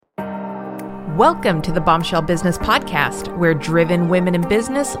Welcome to the Bombshell Business Podcast, where driven women in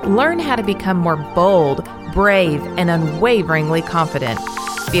business learn how to become more bold, brave, and unwaveringly confident.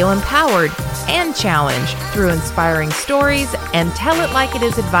 Feel empowered and challenged through inspiring stories and tell it like it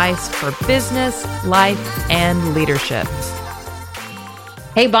is advice for business, life, and leadership.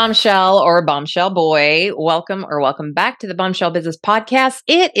 Hey, Bombshell or Bombshell Boy, welcome back to the Bombshell Business Podcast.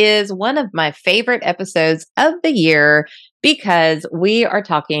 It is one of my favorite episodes of the year because we are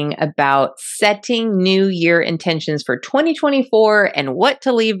talking about setting new year intentions for 2024 and what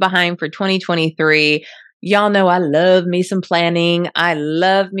to leave behind for 2023. Y'all know I love me some planning. I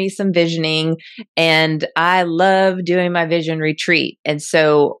love me some visioning, and I love doing my vision retreat. And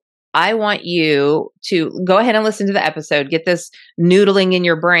so I want you to go ahead and listen to the episode, get this noodling in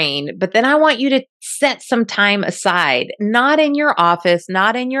your brain, but then I want you to set some time aside, not in your office,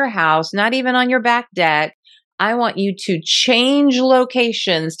 not in your house, not even on your back deck. I want you to change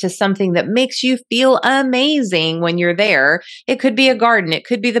locations to something that makes you feel amazing when you're there. It could be a garden. It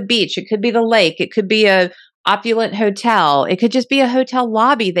could be the beach. It could be the lake. It could be a opulent hotel. It could just be a hotel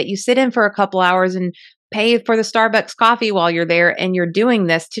lobby that you sit in for a couple hours and pay for the Starbucks coffee while you're there, and you're doing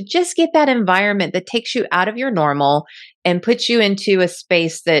this to just get that environment that takes you out of your normal and puts you into a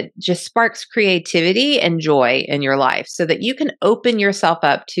space that just sparks creativity and joy in your life so that you can open yourself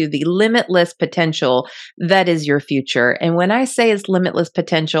up to the limitless potential that is your future. And when I say it's limitless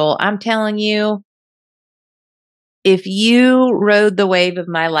potential, I'm telling you, if you rode the wave of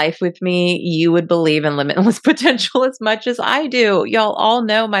my life with me, you would believe in limitless potential as much as I do. Y'all all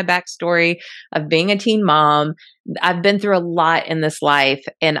know my backstory of being a teen mom. I've been through a lot in this life,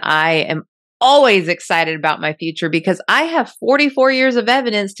 and I am always excited about my future because I have 44 years of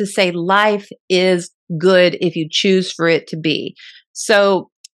evidence to say life is good if you choose for it to be.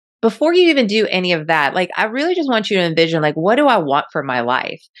 So before you even do any of that, I really just want you to envision, what do I want for my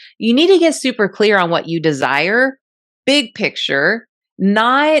life? You need to get super clear on what you desire. Big picture,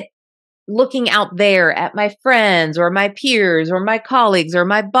 not looking out there at my friends or my peers or my colleagues or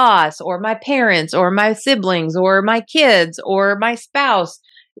my boss or my parents or my siblings or my kids or my spouse.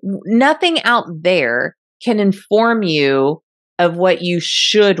 Nothing out there can inform you of what you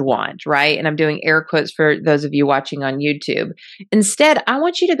should want, right? And I'm doing air quotes for those of you watching on YouTube. Instead, I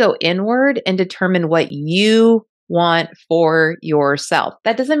want you to go inward and determine what you want for yourself.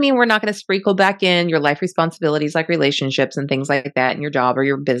 That doesn't mean we're not going to sprinkle back in your life responsibilities like relationships and things like that in your job or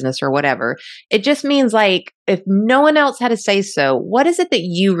your business or whatever. It just means if no one else had to say so, what is it that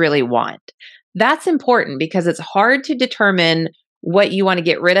you really want? That's important because it's hard to determine what you want to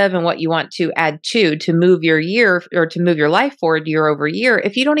get rid of and what you want to add to move your year or to move your life forward year over year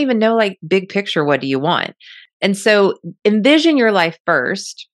if you don't even know big picture, what do you want? And so envision your life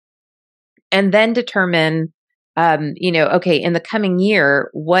first and then determine okay, in the coming year,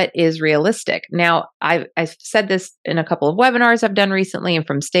 what is realistic? Now, I've said this in a couple of webinars I've done recently and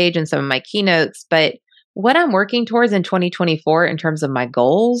from stage and some of my keynotes, but what I'm working towards in 2024 in terms of my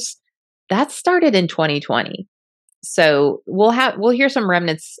goals, that started in 2020. So we'll hear some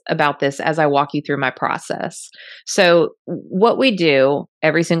remnants about this as I walk you through my process. So what we do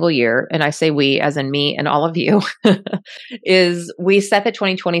every single year, and I say we as in me and all of you, is we set the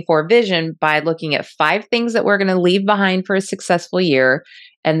 2024 vision by looking at 5 things that we're going to leave behind for a successful year,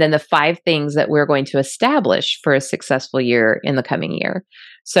 and then the 5 things that we're going to establish for a successful year in the coming year.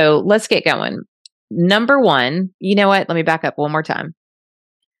 So let's get going. Number 1, you know what? Let me back up one more time.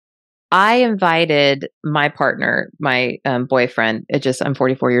 I invited my partner, my boyfriend. I'm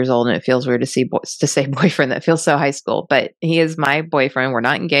 44 years old, and it feels weird to say boyfriend. That feels so high school, but he is my boyfriend. We're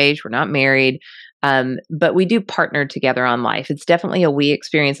not engaged. We're not married, but we do partner together on life. It's definitely a we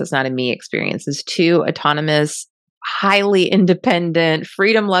experience. It's not a me experience. It's 2 autonomous, highly independent,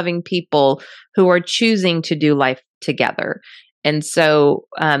 freedom-loving people who are choosing to do life together. And so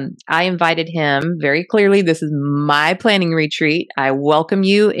I invited him very clearly. This is my planning retreat. I welcome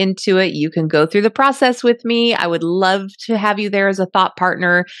you into it. You can go through the process with me. I would love to have you there as a thought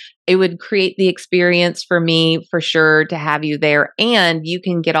partner. It would create the experience for me for sure to have you there. And you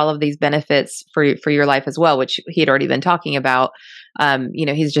can get all of these benefits for your life as well, which he had already been talking about.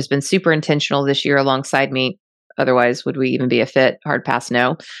 He's just been super intentional this year alongside me. Otherwise, would we even be a fit? Hard pass,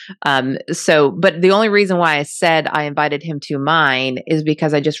 no. But the only reason why I said I invited him to mine is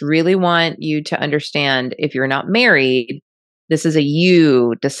because I just really want you to understand, if you're not married, this is a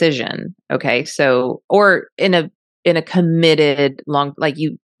you decision. Okay. So, or in a committed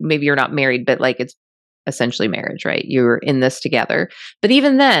maybe you're not married, but it's essentially marriage, right? You're in this together. But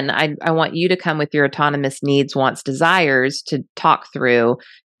even then, I want you to come with your autonomous needs, wants, desires to talk through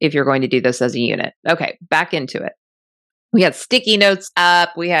if you're going to do this as a unit. Okay, back into it. we had sticky notes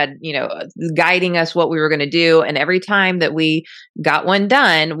up. We had, guiding us what we were going to do. And every time that we got one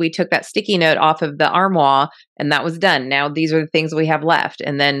done, we took that sticky note off of the armoire and that was done. Now these are the things we have left.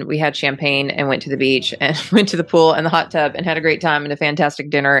 And then we had champagne and went to the beach and went to the pool and the hot tub and had a great time and a fantastic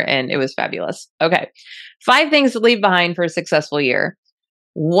dinner. And it was fabulous. Okay. 5 things to leave behind for a successful year.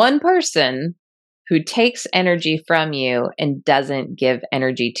 One person who takes energy from you and doesn't give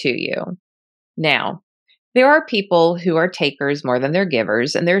energy to you. Now, there are people who are takers more than they're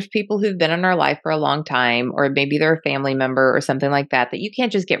givers, and there's people who've been in our life for a long time, or maybe they're a family member or something like that, that you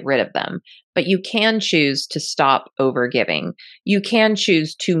can't just get rid of them, but you can choose to stop over giving. You can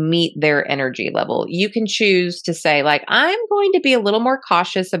choose to meet their energy level. You can choose to say, like, I'm going to be a little more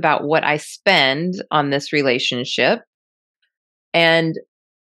cautious about what I spend on this relationship and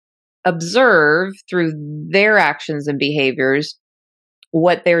observe through their actions and behaviors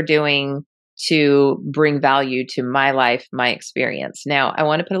what they're doing to bring value to my life, my experience. Now, I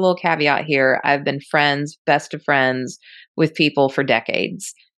want to put a little caveat here. I've been friends, best of friends with people for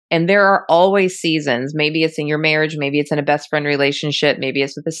decades. And there are always seasons. Maybe it's in your marriage. Maybe it's in a best friend relationship. Maybe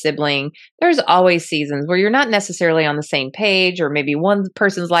it's with a sibling. There's always seasons where you're not necessarily on the same page, or maybe one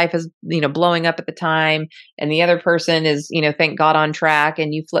person's life is, blowing up at the time and the other person is, thank God, on track,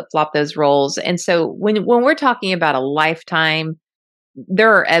 and you flip-flop those roles. And so when we're talking about a lifetime,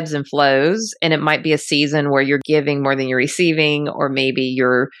 there are ebbs and flows, and it might be a season where you're giving more than you're receiving, or maybe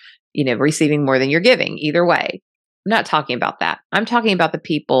you're, receiving more than you're giving. Either way, I'm not talking about that. I'm talking about the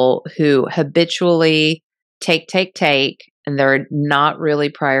people who habitually take, and they're not really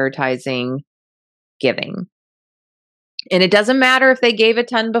prioritizing giving. And it doesn't matter if they gave a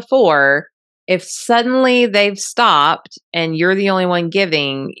ton before. If suddenly they've stopped and you're the only one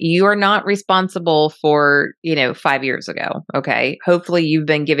giving, you are not responsible for, 5 years ago. Okay. Hopefully you've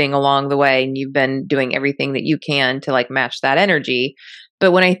been giving along the way and you've been doing everything that you can to match that energy.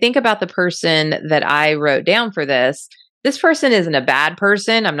 But when I think about the person that I wrote down for this person isn't a bad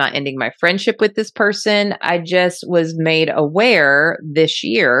person. I'm not ending my friendship with this person. I just was made aware this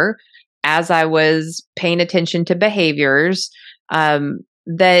year as I was paying attention to behaviors,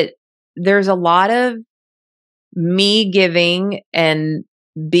 that there's a lot of me giving and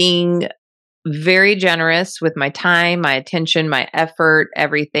being very generous with my time, my attention, my effort,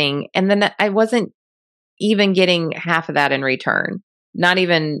 everything. And then I wasn't even getting half of that in return, not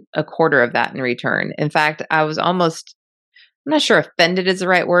even a quarter of that in return. In fact, I was almost, I'm not sure offended is the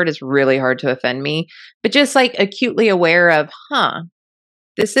right word. It's really hard to offend me, but just acutely aware of,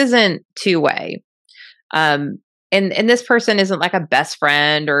 this isn't two-way. And this person isn't like a best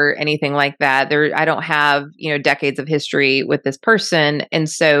friend or anything like that. I don't have, decades of history with this person. And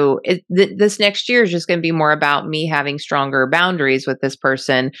so this next year is just going to be more about me having stronger boundaries with this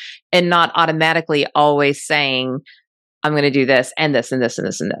person and not automatically always saying, I'm going to do this and this and this and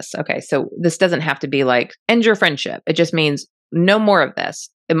this and this. Okay. So this doesn't have to be end your friendship. It just means no more of this.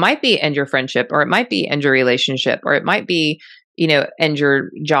 It might be end your friendship, or it might be end your relationship, or it might be, end your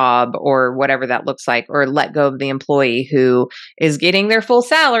job, or whatever that looks like, or let go of the employee who is getting their full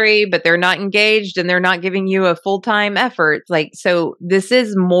salary, but they're not engaged and they're not giving you a full-time effort. So this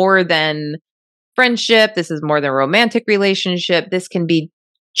is more than friendship. This is more than romantic relationship. This can be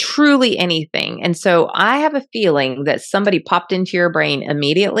truly anything. And so I have a feeling that somebody popped into your brain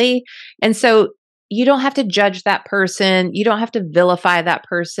immediately. And so you don't have to judge that person. You don't have to vilify that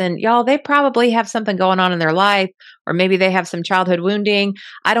person. Y'all, they probably have something going on in their life, or maybe they have some childhood wounding.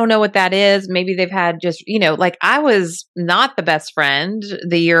 I don't know what that is. Maybe they've had just, I was not the best friend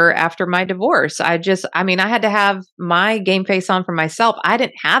the year after my divorce. I had to have my game face on for myself. I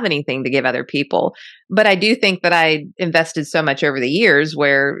didn't have anything to give other people, but I do think that I invested so much over the years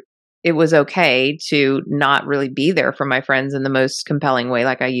where it was okay to not really be there for my friends in the most compelling way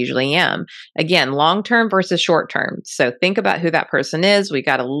like I usually am. Again, long-term versus short-term. So think about who that person is. We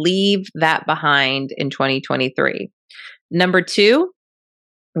got to leave that behind in 2023. Number 2,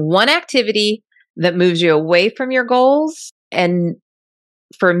 one activity that moves you away from your goals. And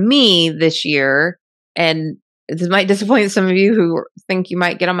for me this year, and this might disappoint some of you who think you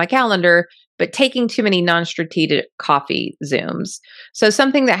might get on my calendar, but taking too many non-strategic coffee Zooms. So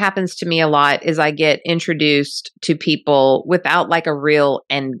something that happens to me a lot is I get introduced to people without a real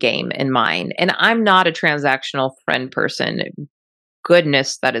end game in mind. And I'm not a transactional friend person.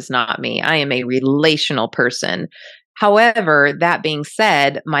 Goodness, that is not me. I am a relational person. However, that being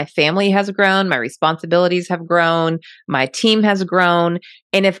said, my family has grown, my responsibilities have grown, my team has grown.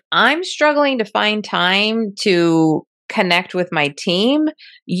 And if I'm struggling to find time to connect with my team,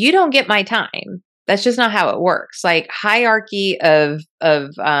 you don't get my time. That's just not how it works. Hierarchy of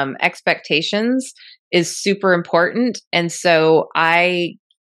expectations is super important. And so I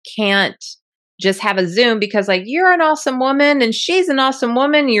can't just have a Zoom because like, you're an awesome woman and she's an awesome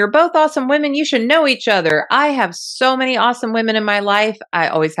woman. You're both awesome women. You should know each other. I have so many awesome women in my life. I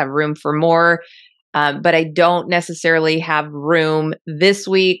always have room for more. But I don't necessarily have room this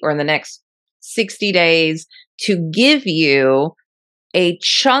week or in the next 60 days to give you a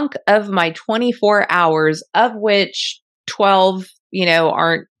chunk of my 24 hours, of which 12,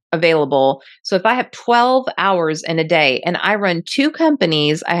 aren't available. So if I have 12 hours in a day and I run 2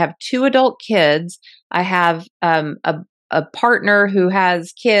 companies, I have 2 adult kids, I have a partner who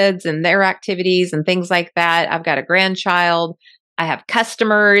has kids and their activities and things like that. I've got a grandchild. I have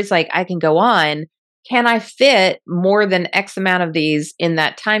customers, like I can go on. Can I fit more than X amount of these in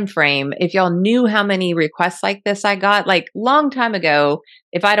that time frame? If y'all knew how many requests like this I got, like long time ago,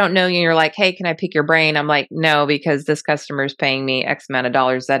 if I don't know you and you're like, hey, can I pick your brain? I'm like, no, because this customer is paying me X amount of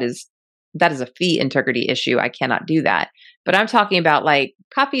dollars. That is a fee integrity issue. I cannot do that. But I'm talking about like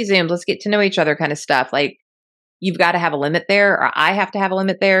coffee Zooms, let's get to know each other kind of stuff. Like you've got to have a limit there, or I have to have a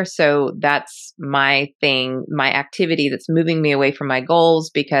limit there. So that's my thing, my activity that's moving me away from my goals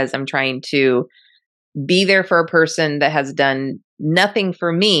because I'm trying to be there for a person that has done nothing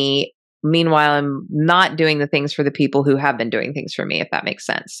for me. Meanwhile, I'm not doing the things for the people who have been doing things for me, if that makes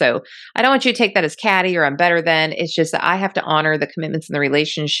sense. So I don't want you to take that as catty or I'm better than. It's just that I have to honor the commitments and the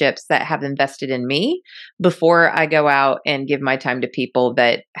relationships that have invested in me before I go out and give my time to people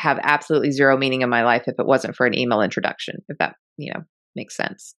that have absolutely zero meaning in my life if it wasn't for an email introduction, if that, makes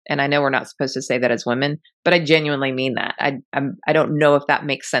sense. And I know we're not supposed to say that as women, but I genuinely mean that. I don't know if that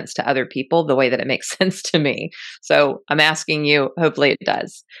makes sense to other people the way that it makes sense to me. So I'm asking you, hopefully it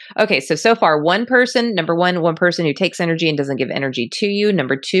does. Okay. So far, one person, number one person who takes energy and doesn't give energy to you.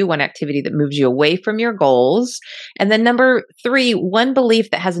 Number 2, one activity that moves you away from your goals. And then number 3, one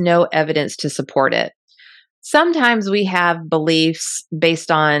belief that has no evidence to support it. Sometimes we have beliefs based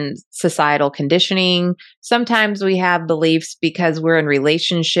on societal conditioning. Sometimes we have beliefs because we're in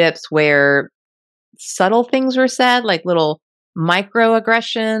relationships where subtle things were said, like little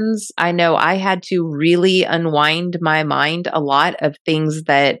microaggressions. I know I had to really unwind my mind a lot of things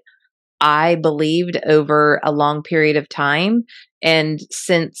that I believed over a long period of time. And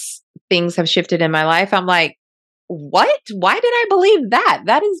since things have shifted in my life, I'm like, what? Why did I believe that?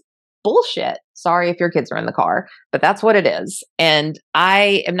 That is bullshit. Sorry if your kids are in the car, but that's what it is. And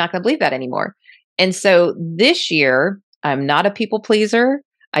I am not going to believe that anymore. And so this year, I'm not a people pleaser.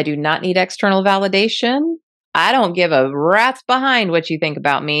 I do not need external validation. I don't give a rat's behind what you think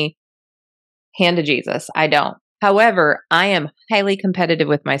about me. Hand to Jesus. I don't. However, I am highly competitive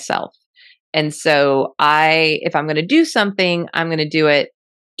with myself. And so if I'm going to do something, I'm going to do it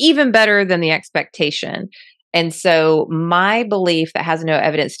even better than the expectation. And so my belief that has no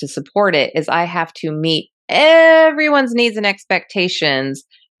evidence to support it is I have to meet everyone's needs and expectations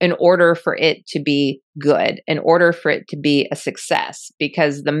in order for it to be good, in order for it to be a success,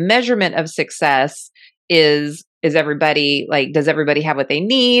 because the measurement of success is everybody, like, does everybody have what they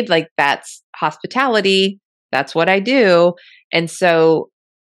need? Like, that's hospitality. That's what I do. And so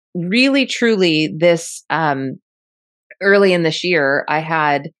really, truly this, early in this year, I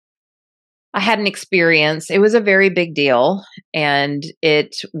had an experience. It was a very big deal. And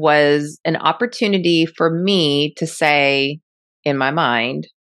it was an opportunity for me to say in my mind,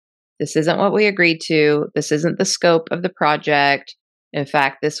 this isn't what we agreed to. This isn't the scope of the project. In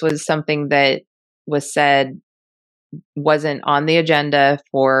fact, this was something that was said wasn't on the agenda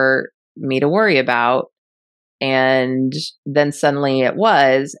for me to worry about. And then suddenly it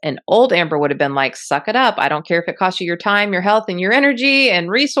was, and old Amber would have been like, suck it up. I don't care if it costs you your time, your health, and your energy and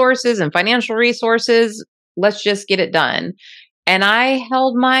resources and financial resources. Let's just get it done. And I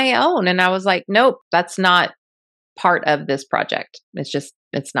held my own and I was like, nope, that's not part of this project.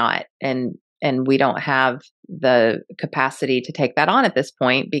 It's not. And we don't have the capacity to take that on at this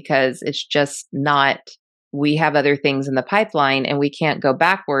point because it's just not, we have other things in the pipeline and we can't go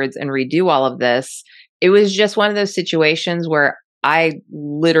backwards and redo all of this. It was just one of those situations where I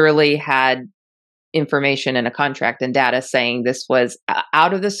literally had information in a contract and data saying this was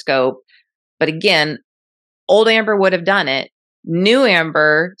out of the scope. But again, old Amber would have done it. New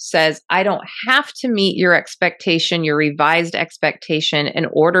Amber says, I don't have to meet your expectation, your revised expectation in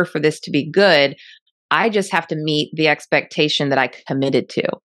order for this to be good. I just have to meet the expectation that I committed to.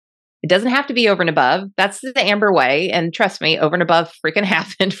 It doesn't have to be over and above. That's the Amber way. And trust me, over and above freaking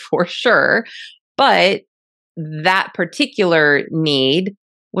happened for sure. But that particular need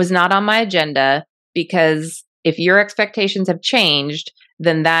was not on my agenda because if your expectations have changed,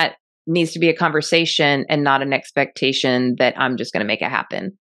 then that needs to be a conversation and not an expectation that I'm just going to make it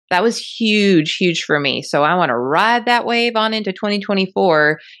happen. That was huge, huge for me. So I want to ride that wave on into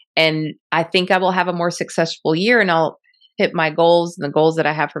 2024. And I think I will have a more successful year, and I'll hit my goals and the goals that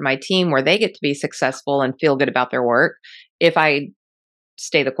I have for my team where they get to be successful and feel good about their work if I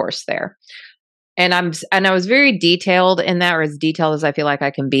stay the course there. And I was very detailed in that, or as detailed as I feel like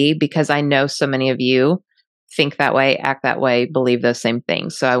I can be, because I know so many of you think that way, act that way, believe those same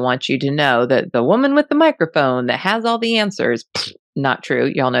things. So I want you to know that the woman with the microphone that has all the answers, not true.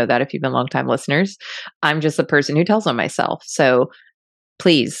 Y'all know that if you've been longtime listeners. I'm just the person who tells on myself. So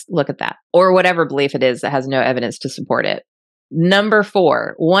please look at that, or whatever belief it is that has no evidence to support it. Number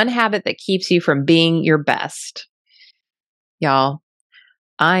 4, one habit that keeps you from being your best. Y'all,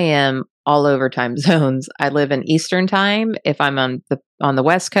 I am all over time zones. I live in Eastern time. If I'm on the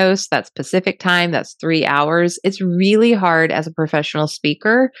West Coast, that's Pacific time. That's 3 hours. It's really hard as a professional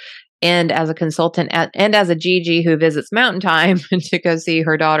speaker and as a consultant and as a Gigi who visits Mountain Time to go see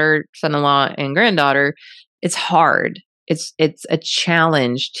her daughter, son-in-law, and granddaughter. It's hard. It's a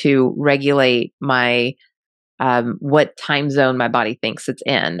challenge to regulate my what time zone my body thinks it's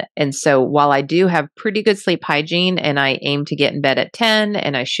in. And so while I do have pretty good sleep hygiene and I aim to get in bed at 10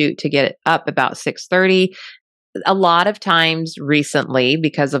 and I shoot to get up about 6:30, a lot of times recently,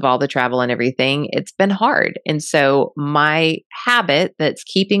 because of all the travel and everything, it's been hard. And so my habit that's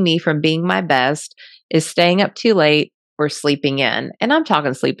keeping me from being my best is staying up too late or sleeping in. And I'm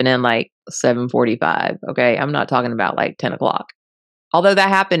talking sleeping in like 7:45. Okay. I'm not talking about like 10 o'clock. Although that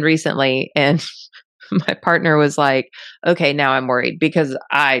happened recently, and my partner was like, okay, now I'm worried because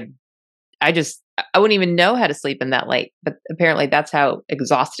I wouldn't even know how to sleep in that late, but apparently that's how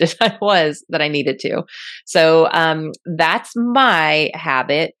exhausted I was that I needed to. So that's my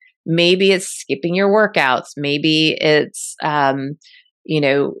habit. Maybe it's skipping your workouts. Maybe it's,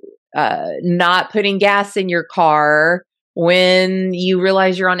 not putting gas in your car when you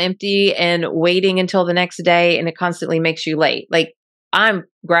realize you're on empty and waiting until the next day, and it constantly makes you late. Like, I'm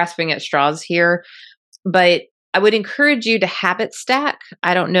grasping at straws here, but I would encourage you to habit stack.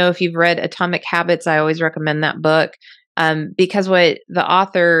 I don't know if you've read Atomic Habits. I always recommend that book because what the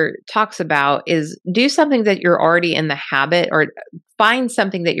author talks about is do something that you're already in the habit, or find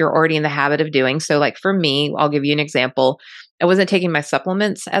something that you're already in the habit of doing. So like for me, I'll give you an example. I wasn't taking my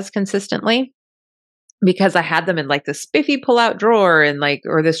supplements as consistently because I had them in like this spiffy pull-out drawer and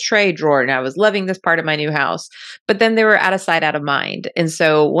or this tray drawer, and I was loving this part of my new house. But then they were out of sight, out of mind. And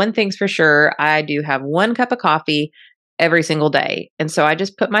so one thing's for sure, I do have 1 cup of coffee every single day. And so I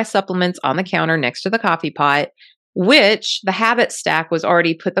just put my supplements on the counter next to the coffee pot, which the habit stack was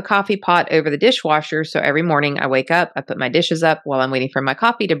already put the coffee pot over the dishwasher. So every morning I wake up, I put my dishes up while I'm waiting for my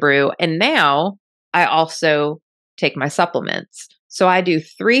coffee to brew. And now I also take my supplements. So I do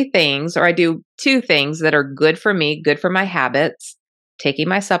 3 things, or I do 2 things that are good for me, good for my habits: taking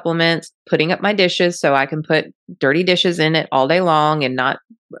my supplements, putting up my dishes so I can put dirty dishes in it all day long and not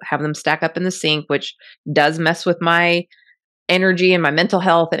have them stack up in the sink, which does mess with my energy and my mental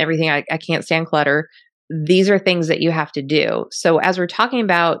health and everything. I can't stand clutter. These are things that you have to do. So as we're talking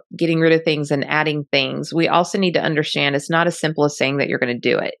about getting rid of things and adding things, we also need to understand it's not as simple as saying that you're going to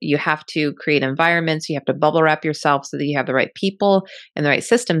do it. You have to create environments. You have to bubble wrap yourself so that you have the right people and the right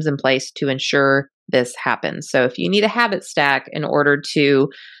systems in place to ensure this happens. So if you need a habit stack in order to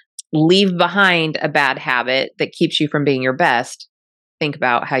leave behind a bad habit that keeps you from being your best, think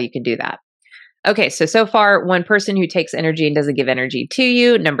about how you can do that. Okay, so far, 1 person who takes energy and doesn't give energy to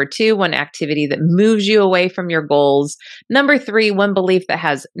you. Number 2, 1 activity that moves you away from your goals. Number 3, 1 belief that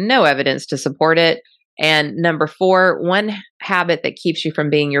has no evidence to support it. And number 4, 1 habit that keeps you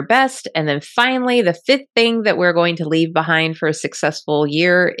from being your best. And then finally, the 5th thing that we're going to leave behind for a successful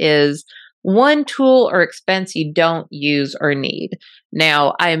year is 1 tool or expense you don't use or need.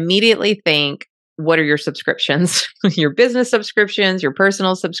 Now, I immediately think, what are your subscriptions? Your business subscriptions, your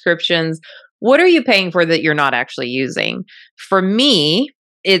personal subscriptions. What are you paying for that you're not actually using? For me,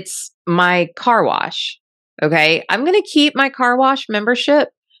 it's my car wash. Okay. I'm going to keep my car wash membership,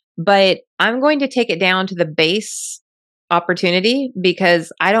 but I'm going to take it down to the base opportunity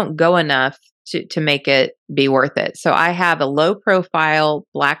because I don't go enough to make it be worth it. So I have a low profile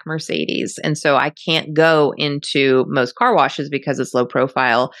black Mercedes. And so I can't go into most car washes because it's low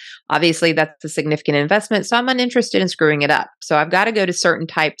profile. Obviously, that's a significant investment. So I'm uninterested in screwing it up. So I've got to go to certain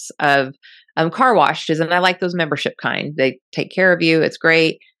types of car washes. And I like those membership kind. They take care of you. It's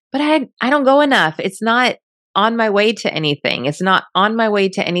great. But I don't go enough. It's not on my way to anything. It's not on my way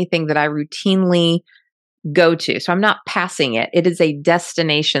to anything that I routinely go to. So I'm not passing it. It is a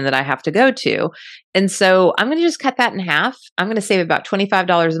destination that I have to go to. And so I'm going to just cut that in half. I'm going to save about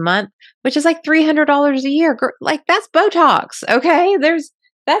 $25 a month, which is like $300 a year. Like that's Botox. Okay.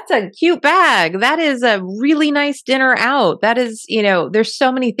 That's a cute bag. That is a really nice dinner out. That is, there's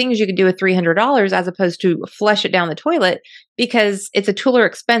so many things you could do with $300 as opposed to flush it down the toilet because it's a tool or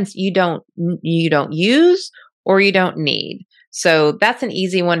expense you don't use or you don't need. So that's an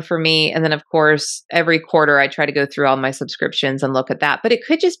easy one for me. And then of course, every quarter I try to go through all my subscriptions and look at that. But it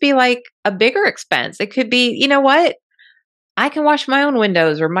could just be like a bigger expense. It could be, you know what? I can wash my own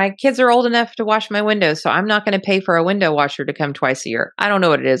windows, or my kids are old enough to wash my windows. So I'm not going to pay for a window washer to come twice a year. I don't know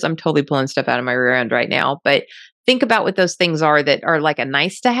what it is. I'm totally pulling stuff out of my rear end right now. But think about what those things are that are like a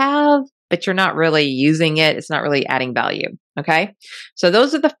nice to have, but you're not really using it. It's not really adding value. Okay. So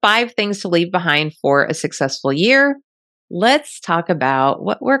those are the 5 things to leave behind for a successful year. Let's talk about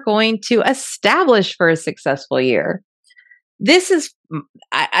what we're going to establish for a successful year. This is,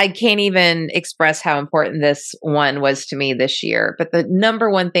 I can't even express how important this one was to me this year. But the number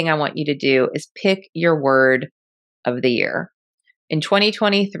one thing I want you to do is pick your word of the year. In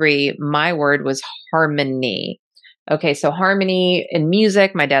 2023, my word was harmony. Okay, so harmony in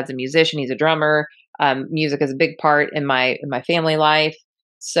music. My dad's a musician. He's a drummer. Music is a big part in my family life.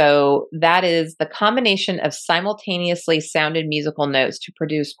 So that is the combination of simultaneously sounded musical notes to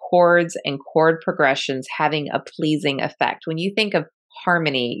produce chords and chord progressions having a pleasing effect. When you think of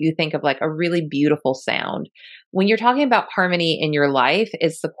harmony, you think of like a really beautiful sound. When you're talking about harmony in your life,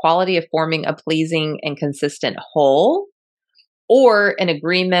 it's the quality of forming a pleasing and consistent whole or an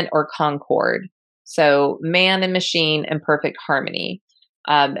agreement or concord. So man and machine in perfect harmony.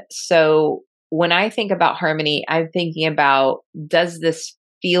 So when I think about harmony, I'm thinking about, does this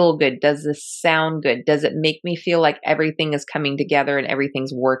feel good? Does this sound good? Does it make me feel like everything is coming together and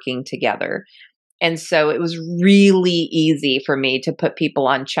everything's working together? And so it was really easy for me to put people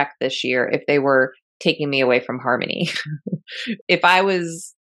on check this year if they were taking me away from harmony. If I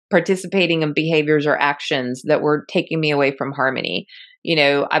was participating in behaviors or actions that were taking me away from harmony,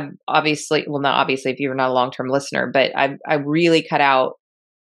 I'm obviously, well, not obviously if you're not a long-term listener, but I really cut out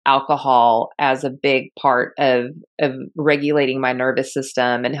alcohol as a big part of regulating my nervous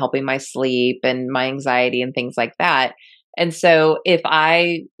system and helping my sleep and my anxiety and things like that. And so if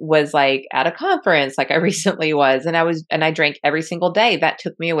I was like at a conference, like I recently was, and I drank every single day, that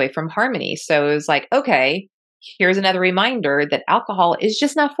took me away from harmony. So it was like, okay, here's another reminder that alcohol is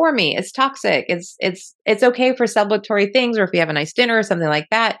just not for me. It's toxic. It's okay for celebratory things, or if you have a nice dinner or something like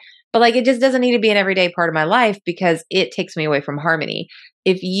that. But like, it just doesn't need to be an everyday part of my life because it takes me away from harmony.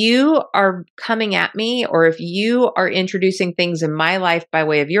 If you are coming at me, or if you are introducing things in my life by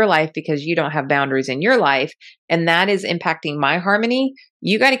way of your life because you don't have boundaries in your life, and that is impacting my harmony,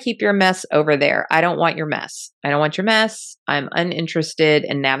 you got to keep your mess over there. I don't want your mess. I don't want your mess. I'm uninterested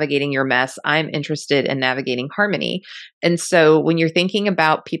in navigating your mess. I'm interested in navigating harmony. And so when you're thinking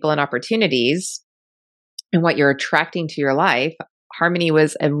about people and opportunities and what you're attracting to your life, harmony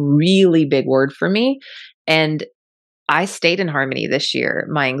was a really big word for me. And I stayed in harmony this year.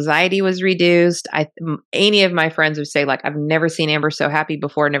 My anxiety was reduced. Any of my friends would say, like, I've never seen Amber so happy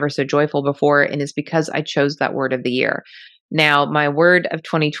before, never so joyful before. And it's because I chose that word of the year. Now, my word of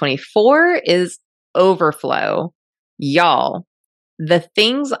 2024 is overflow. Y'all, the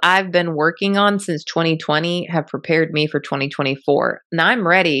things I've been working on since 2020 have prepared me for 2024. Now I'm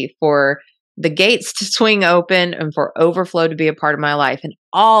ready for the gates to swing open and for overflow to be a part of my life in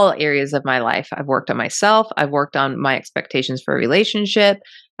all areas of my life. I've worked on myself. I've worked on my expectations for a relationship.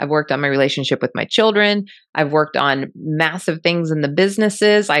 I've worked on my relationship with my children. I've worked on massive things in the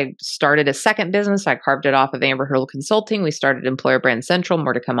businesses. I started a second business. I carved it off of Amber Hurl Consulting. We started Employer Brand Central.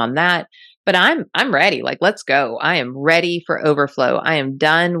 More to come on that. But I'm ready. Like, let's go. I am ready for overflow. I am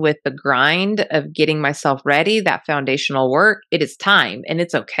done with the grind of getting myself ready, that foundational work. It is time. And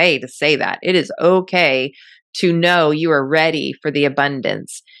it's okay to say that. It is okay to know you are ready for the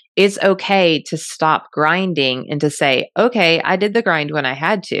abundance. It's okay to stop grinding and to say, okay, I did the grind when I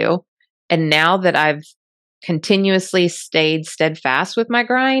had to. And now that I've continuously stayed steadfast with my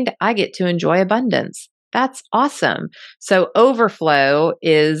grind, I get to enjoy abundance. That's awesome. So overflow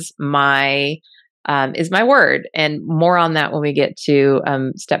is my word, and more on that when we get to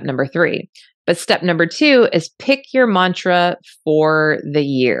step number 3. But step number 2 is pick your mantra for the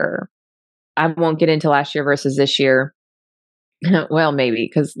year. I won't get into last year versus this year. Well, maybe,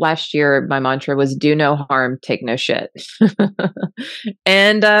 because last year my mantra was do no harm, take no shit.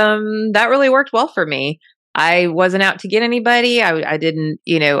 And that really worked well for me. I wasn't out to get anybody. I didn't,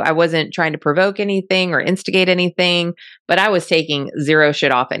 I wasn't trying to provoke anything or instigate anything, but I was taking zero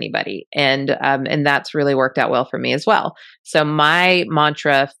shit off anybody. And that's really worked out well for me as well. So my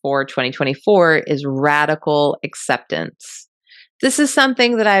mantra for 2024 is radical acceptance. This is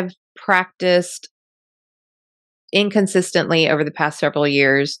something that I've practiced inconsistently over the past several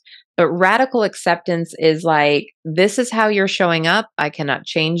years. But radical acceptance is like, this is how you're showing up. I cannot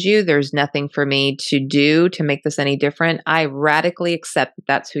change you. There's nothing for me to do to make this any different. I radically accept that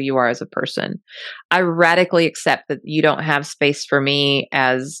that's who you are as a person. I radically accept that you don't have space for me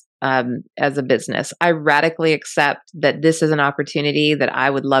as a business. I radically accept that this is an opportunity that I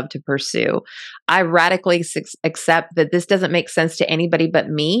would love to pursue. I radically accept that this doesn't make sense to anybody but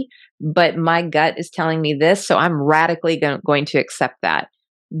me, but my gut is telling me this. So I'm radically going to accept that.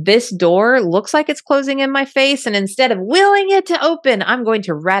 This door looks like it's closing in my face. And instead of willing it to open, I'm going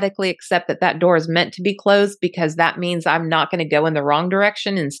to radically accept that that door is meant to be closed, because that means I'm not going to go in the wrong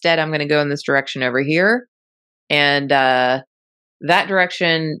direction. Instead, I'm going to go in this direction over here. And that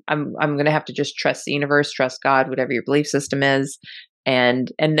direction, I'm going to have to just trust the universe, trust God, whatever your belief system is,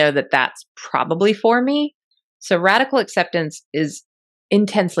 and know that that's probably for me. So radical acceptance is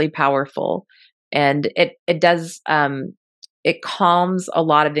intensely powerful. And it does, it calms a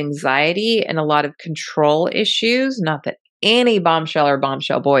lot of anxiety and a lot of control issues. Not that any bombshell or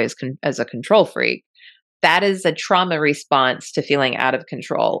bombshell boy is a control freak. That is a trauma response to feeling out of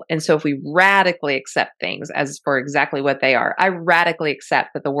control. And so if we radically accept things as for exactly what they are, I radically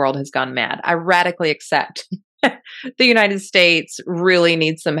accept that the world has gone mad. I radically accept the United States really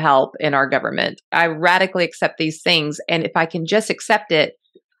needs some help in our government. I radically accept these things. And if I can just accept it,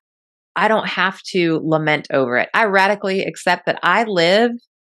 I don't have to lament over it. I radically accept that I live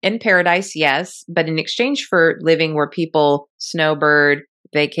in paradise, yes, but in exchange for living where people snowbird,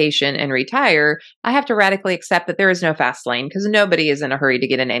 vacation, and retire, I have to radically accept that there is no fast lane, because nobody is in a hurry to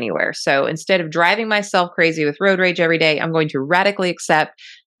get in anywhere. So instead of driving myself crazy with road rage every day, I'm going to radically accept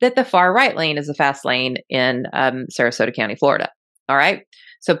that the far right lane is a fast lane in Sarasota County, Florida. All right.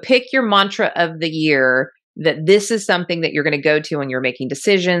 So pick your mantra of the year, that this is something that you're going to go to when you're making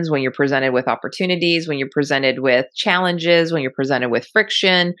decisions, when you're presented with opportunities, when you're presented with challenges, when you're presented with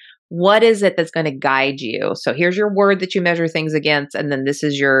friction. What is it that's going to guide you? So here's your word that you measure things against, and then this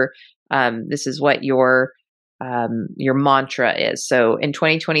is what your mantra is. So in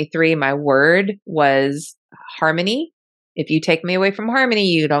 2023, my word was harmony. If you take me away from harmony,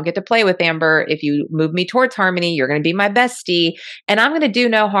 you don't get to play with Amber. If you move me towards harmony, you're going to be my bestie, and I'm going to do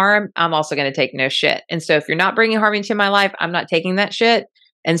no harm. I'm also going to take no shit. And so if you're not bringing harmony to my life, I'm not taking that shit.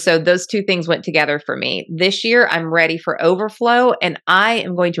 And so those two things went together for me. This year, I'm ready for overflow, and I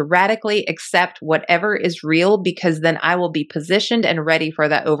am going to radically accept whatever is real, because then I will be positioned and ready for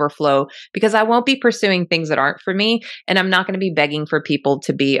that overflow, because I won't be pursuing things that aren't for me. And I'm not going to be begging for people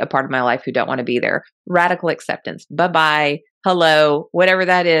to be a part of my life who don't want to be there. Radical acceptance. Bye-bye. Hello. Whatever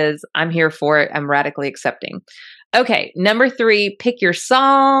that is, I'm here for it. I'm radically accepting. Okay. Number 3, pick your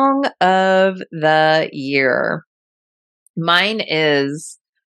song of the year. Mine is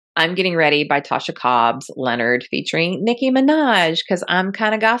I'm Getting Ready by Tasha Cobbs Leonard featuring Nicki Minaj, because I'm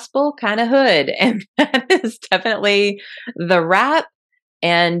kind of gospel, kind of hood. And that is definitely the rap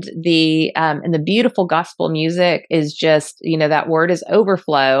and the beautiful gospel music is just, that word is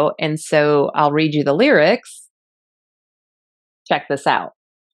overflow. And so I'll read you the lyrics. Check this out.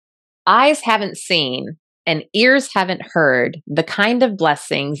 Eyes haven't seen and ears haven't heard the kind of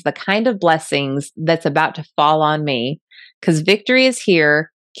blessings that's about to fall on me, because victory is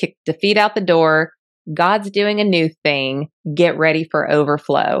here. Kick defeat out the door. God's doing a new thing. Get ready for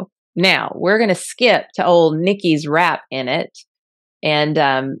overflow. Now we're going to skip to old Nicki's rap in it. And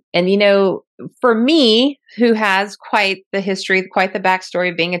for me, who has quite the history, quite the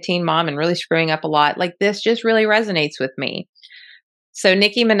backstory of being a teen mom and really screwing up a lot, like this just really resonates with me. So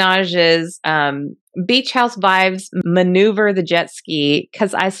Nicki Minaj's beach house vibes, maneuver the jet ski,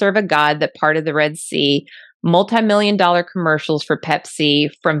 because I serve a God that parted the Red Sea. Multi-million-dollar commercials for Pepsi,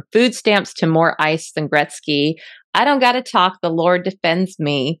 from food stamps to more ice than Gretzky. I don't got to talk. The Lord defends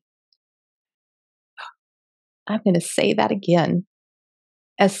me. I'm going to say that again.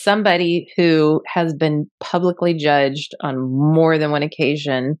 As somebody who has been publicly judged on more than one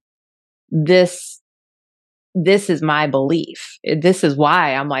occasion, this is my belief. This is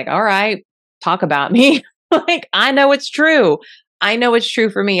why I'm like, all right, talk about me. Like, I know it's true. I know it's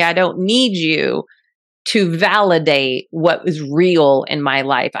true for me. I don't need you to validate what is real in my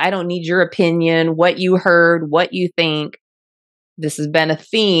life. I don't need your opinion, what you heard, what you think. This has been a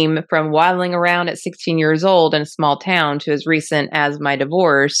theme from waddling around at 16 years old in a small town to as recent as my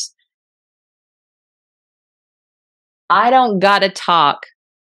divorce. I don't gotta talk.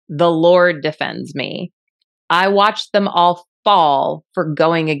 The Lord defends me. I watched them all fall for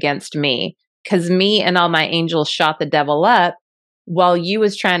going against me, because me and all my angels shot the devil up while you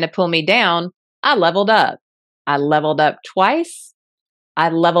was trying to pull me down. I leveled up. I leveled up twice. I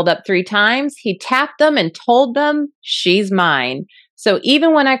leveled up 3 times. He tapped them and told them, she's mine. So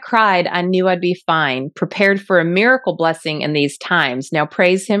even when I cried, I knew I'd be fine, prepared for a miracle blessing in these times. Now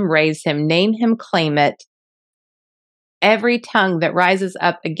praise him, raise him, name him, claim it. Every tongue that rises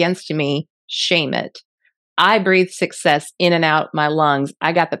up against me, shame it. I breathe success in and out my lungs.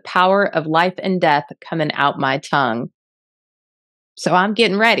 I got the power of life and death coming out my tongue. So I'm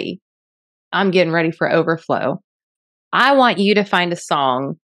getting ready. I'm getting ready for overflow. I want you to find a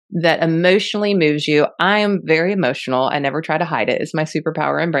song that emotionally moves you. I am very emotional. I never try to hide it. It's my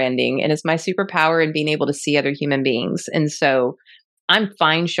superpower in branding, and it's my superpower in being able to see other human beings. And so I'm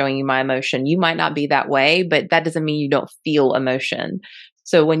fine showing you my emotion. You might not be that way, but that doesn't mean you don't feel emotion.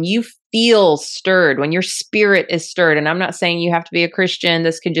 So when you feel stirred, when your spirit is stirred, and I'm not saying you have to be a Christian,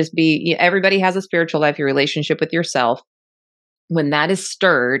 this could just be, everybody has a spiritual life, your relationship with yourself. When that is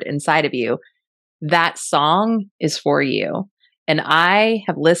stirred inside of you, that song is for you. And I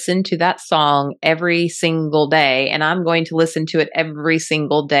have listened to that song every single day, and I'm going to listen to it every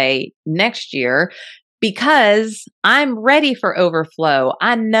single day next year because I'm ready for overflow.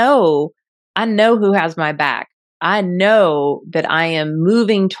 I know who has my back. I know that I am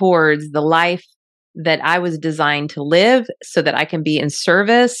moving towards the life that I was designed to live so that I can be in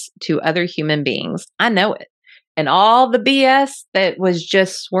service to other human beings. I know it. And all the BS that was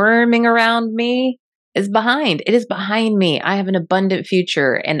just swarming around me is behind. It is behind me. I have an abundant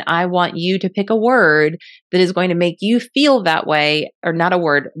future, and I want you to pick a word that is going to make you feel that way, or not a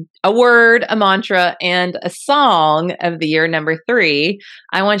word, a mantra, and a song of the year number 3.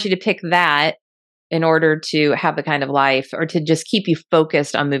 I want you to pick that in order to have the kind of life, or to just keep you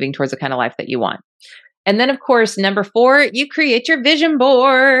focused on moving towards the kind of life that you want. And then, of course, number 4, you create your vision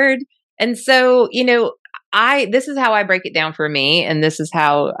board. And so, this is how I break it down for me. And this is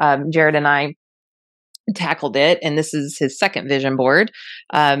how Jared and I tackled it. And this is his second vision board.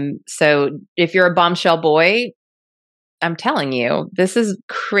 So if you're a bombshell boy, I'm telling you, this is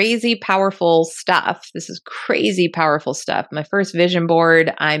crazy powerful stuff. This is crazy powerful stuff. My first vision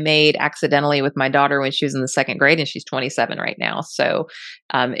board I made accidentally with my daughter when she was in the 2nd grade, and she's 27 right now. So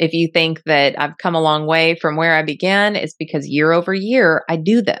if you think that I've come a long way from where I began, it's because year over year, I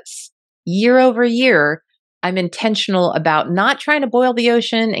do this. Year over year, I'm intentional about not trying to boil the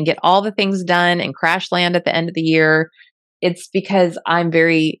ocean and get all the things done and crash land at the end of the year. It's because I'm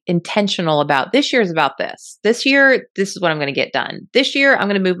very intentional about this year is about this. This year, this is what I'm going to get done. This year, I'm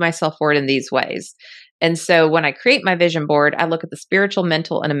going to move myself forward in these ways. And so when I create my vision board, I look at the spiritual,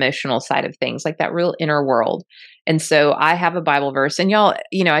 mental, and emotional side of things, like that real inner world. And so I have a Bible verse, and y'all,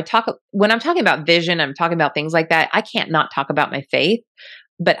 when I'm talking about vision, I'm talking about things like that. I can't not talk about my faith.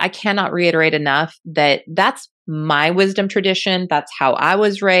 But I cannot reiterate enough that that's my wisdom tradition. That's how I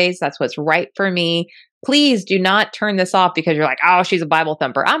was raised. That's what's right for me. Please do not turn this off because you're like, oh, she's a Bible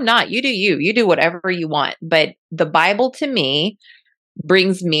thumper. I'm not. You do you. You do whatever you want. But the Bible to me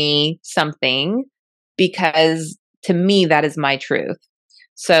brings me something because to me, that is my truth.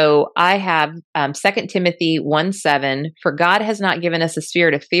 So I have 2 Timothy 1:7, for God has not given us a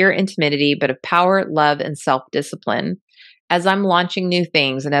spirit of fear and timidity, but of power, love, and self-discipline. As I'm launching new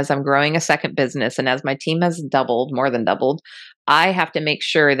things and as I'm growing a second business and as my team has more than doubled, I have to make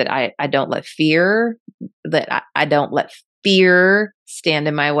sure that I don't let fear, I don't let fear stand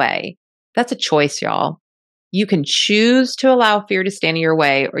in my way. That's a choice, y'all. You can choose to allow fear to stand in your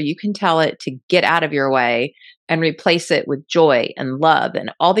way, or you can tell it to get out of your way and replace it with joy and love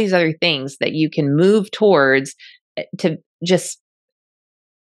and all these other things that you can move towards to just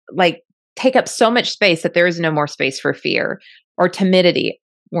take up so much space that there is no more space for fear or timidity.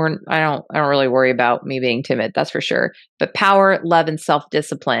 I don't really worry about me being timid, that's for sure. But power, love, and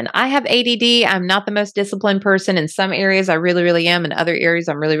self-discipline. I have ADD. I'm not the most disciplined person. In some areas, I really, really am. In other areas,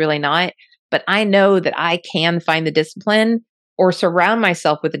 I'm really, really not. But I know that I can find the discipline or surround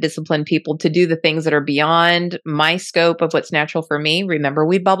myself with the disciplined people to do the things that are beyond my scope of what's natural for me. Remember,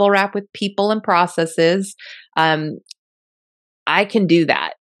 we bubble wrap with people and processes. I can do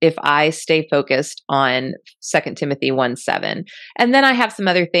that if I stay focused on 2 Timothy 1:7. And then I have some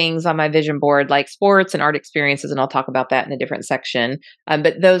other things on my vision board like sports and art experiences, and I'll talk about that in a different section.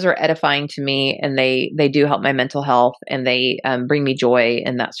 But those are edifying to me, and they do help my mental health, and they bring me joy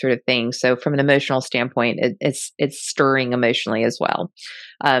and that sort of thing. So from an emotional standpoint, it's stirring emotionally as well,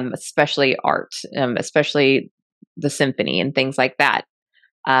 especially art, especially the symphony and things like that.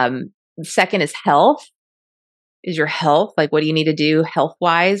 Second is health. Is your health, like what do you need to do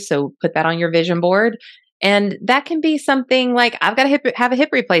health-wise? So put that on your vision board. And that can be something like, I've got to have a hip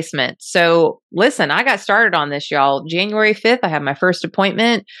replacement. So listen, I got started on this, y'all. January 5th, I had my first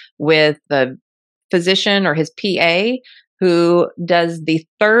appointment with the physician or his PA who does the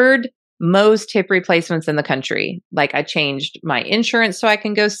third most hip replacements in the country. Like, I changed my insurance so I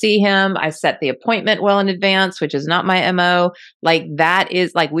can go see him. I set the appointment well in advance, which is not my MO. Like, that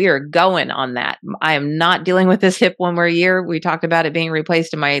is like, we are going on that. I am not dealing with this hip one more year. We talked about it being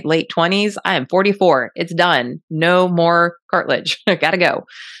replaced in my late 20s. I am 44. It's done. No more cartilage. I gotta go.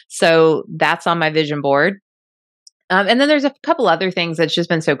 So that's on my vision board. And then there's a couple other things that's just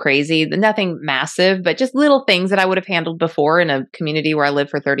been so crazy, nothing massive, but just little things that I would have handled before in a community where I lived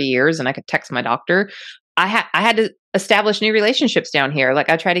for 30 years and I could text my doctor. I had to establish new relationships down here. Like,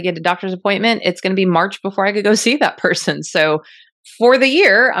 I try to get a doctor's appointment. It's going to be March before I could go see that person. So for the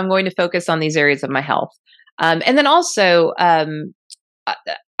year, I'm going to focus on these areas of my health. And then also, I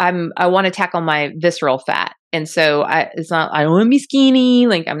want to tackle my visceral fat. And so I don't want to be skinny.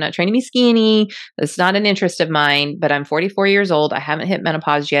 Like, I'm not trying to be skinny. It's not an interest of mine, but I'm 44 years old. I haven't hit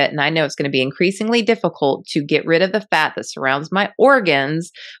menopause yet. And I know it's going to be increasingly difficult to get rid of the fat that surrounds my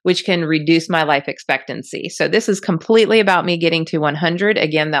organs, which can reduce my life expectancy. So this is completely about me getting to 100.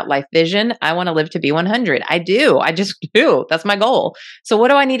 Again, that life vision. I want to live to be 100. I do. I just do. That's my goal. So what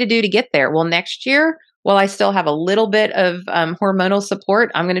do I need to do to get there? Well, next year, while I still have a little bit of hormonal support,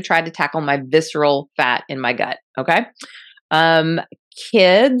 I'm going to try to tackle my visceral fat in my gut. Okay.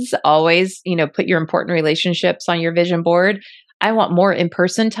 Kids, always, put your important relationships on your vision board. I want more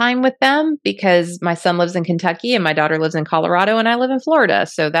in-person time with them because my son lives in Kentucky and my daughter lives in Colorado and I live in Florida.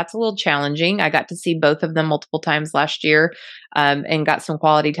 So that's a little challenging. I got to see both of them multiple times last year and got some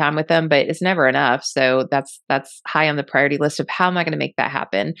quality time with them, but it's never enough. So that's high on the priority list of how am I going to make that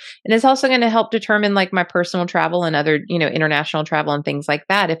happen? And it's also going to help determine like my personal travel and other, international travel and things like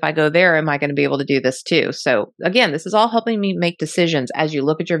that. If I go there, am I going to be able to do this too? So again, this is all helping me make decisions as you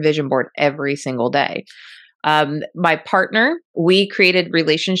look at your vision board every single day. My partner, we created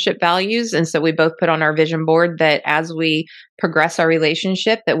relationship values. And so we both put on our vision board that as we progress our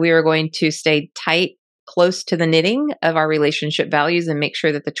relationship, that we are going to stay tight, close to the knitting of our relationship values and make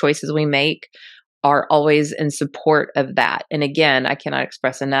sure that the choices we make are always in support of that. And again, I cannot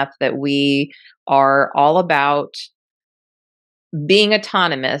express enough that we are all about being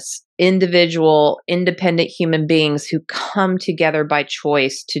autonomous, individual, independent human beings who come together by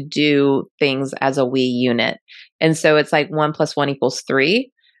choice to do things as a we unit. And so it's like 1 + 1 =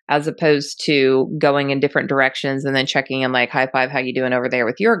 3, as opposed to going in different directions and then checking in like, high five, how you doing over there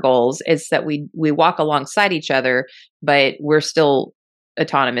with your goals? It's that we walk alongside each other, but we're still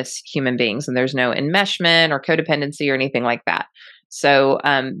autonomous human beings and there's no enmeshment or codependency or anything like that. So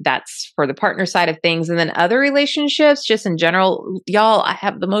that's for the partner side of things. And then other relationships, just in general, y'all, I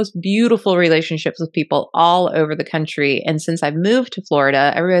have the most beautiful relationships with people all over the country. And since I've moved to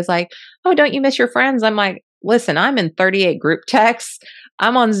Florida, everybody's like, oh, don't you miss your friends? I'm like, listen, I'm in 38 group texts.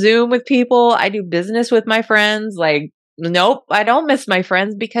 I'm on Zoom with people. I do business with my friends. Like, nope, I don't miss my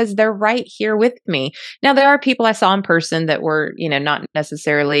friends because they're right here with me. Now, there are people I saw in person that were, not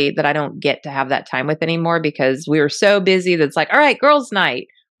necessarily that I don't get to have that time with anymore because we were so busy that's like, all right, girls' night.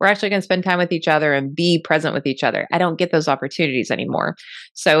 We're actually going to spend time with each other and be present with each other. I don't get those opportunities anymore.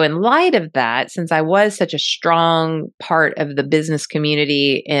 So in light of that, since I was such a strong part of the business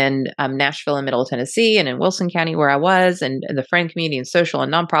community in Nashville and Middle Tennessee and in Wilson County where I was and the friend community and social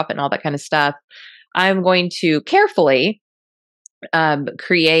and nonprofit and all that kind of stuff, I'm going to carefully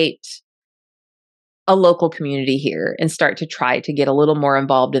create a local community here and start to try to get a little more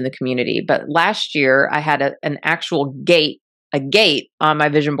involved in the community. But last year I had an actual gate on my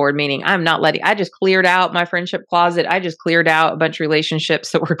vision board, meaning I just cleared out my friendship closet. I just cleared out a bunch of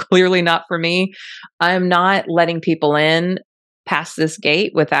relationships that were clearly not for me. I'm not letting people in past this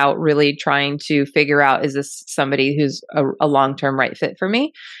gate without really trying to figure out, is this somebody who's a long-term right fit for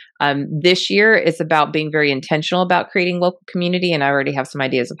me? This year, it's about being very intentional about creating local community, and I already have some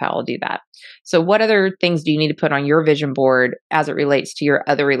ideas of how I'll do that. So what other things do you need to put on your vision board as it relates to your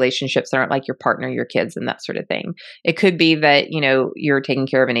other relationships that aren't like your partner, your kids, and that sort of thing? It could be that, you're taking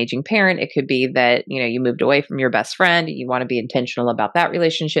care of an aging parent. It could be that, you moved away from your best friend. You want to be intentional about that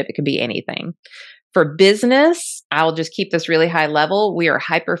relationship. It could be anything. For business, I'll just keep this really high level. We are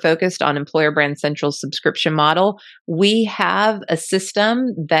hyper-focused on Employer Brand Central's subscription model. We have a system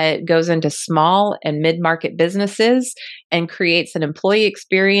that goes into small and mid-market businesses and creates an employee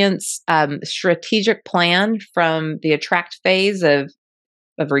experience strategic plan from the attract phase of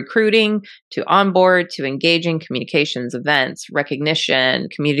recruiting to onboard to engaging, communications, events, recognition,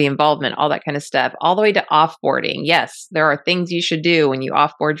 community involvement, all that kind of stuff, all the way to offboarding. Yes, there are things you should do when you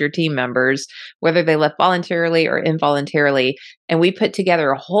offboard your team members, whether they left voluntarily or involuntarily. And we put together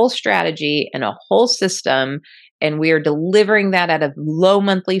a whole strategy and a whole system, and we are delivering that at a low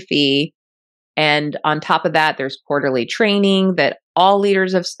monthly fee And on top of that, there's quarterly training that all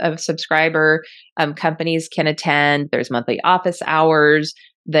leaders of subscriber companies can attend. There's monthly office hours.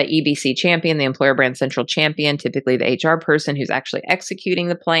 The EBC champion, the Employer Brand Central champion, typically the HR person who's actually executing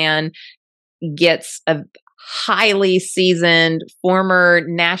the plan, gets a highly seasoned, former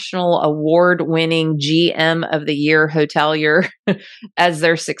national award-winning GM of the year hotelier as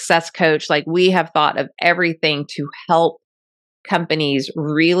their success coach. Like, we have thought of everything to help companies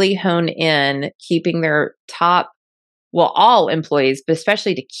really hone in keeping their top, well, all employees, but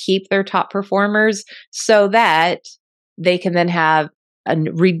especially to keep their top performers so that they can then have a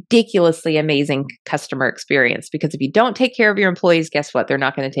ridiculously amazing customer experience. Because if you don't take care of your employees, guess what? They're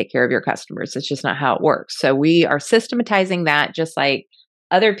not going to take care of your customers. It's just not how it works. So we are systematizing that, just like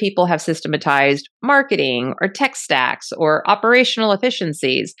other people have systematized marketing or tech stacks or operational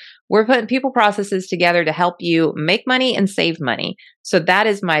efficiencies. We're putting people processes together to help you make money and save money. So that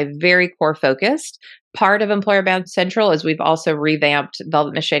is my very core focus. Part of Employer Brand Central is we've also revamped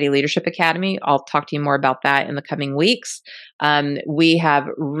Velvet Machete Leadership Academy. I'll talk to you more about that in the coming weeks. We have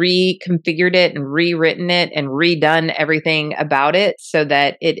reconfigured it and rewritten it and redone everything about it so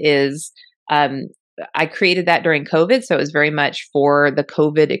that it is, I created that during COVID. So it was very much for the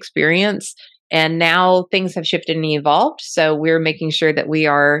COVID experience. And now things have shifted and evolved. So we're making sure that we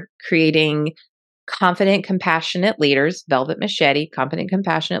are creating confident, compassionate leaders, Velvet Machete, confident,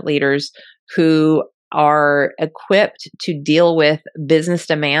 compassionate leaders who are equipped to deal with business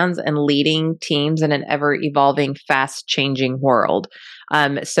demands and leading teams in an ever evolving, fast changing world.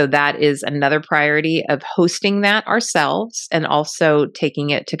 So that is another priority of hosting that ourselves and also taking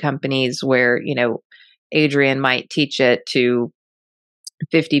it to companies where, Adrienne might teach it to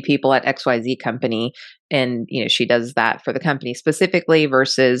 50 people at XYZ company. And, she does that for the company specifically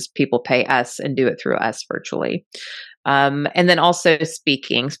versus people pay us and do it through us virtually. And then also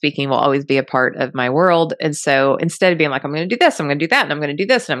speaking will always be a part of my world. And so instead of being like, I'm going to do this, I'm going to do that, and I'm going to do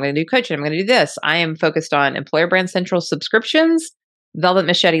this, and I'm going to do coaching, I'm going to do this, I am focused on Employer Brand Central subscriptions, Velvet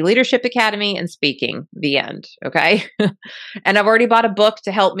Machete Leadership Academy, and speaking, the end. Okay. And I've already bought a book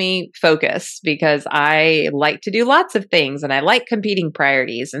to help me focus because I like to do lots of things and I like competing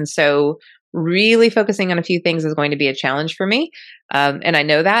priorities. And so really focusing on a few things is going to be a challenge for me. And I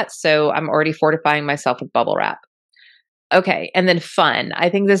know that. So I'm already fortifying myself with bubble wrap. Okay. And then fun. I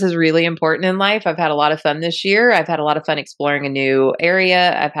think this is really important in life. I've had a lot of fun this year. I've had a lot of fun exploring a new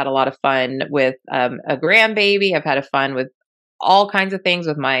area. I've had a lot of fun with a grandbaby. I've had a fun with all kinds of things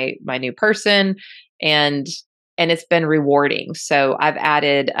with my new person. And it's been rewarding. So I've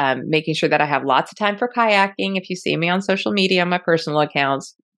added making sure that I have lots of time for kayaking. If you see me on social media, on my personal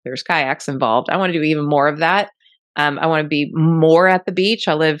accounts, there's kayaks involved. I want to do even more of that. I want to be more at the beach.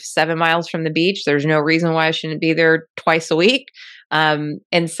 I live 7 miles from the beach. There's no reason why I shouldn't be there twice a week. And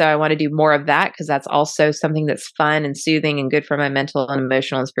so I want to do more of that because that's also something that's fun and soothing and good for my mental and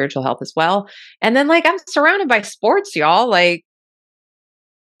emotional and spiritual health as well. And then I'm surrounded by sports, y'all.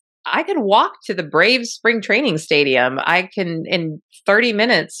 I can walk to the Braves spring training stadium. I can, in 30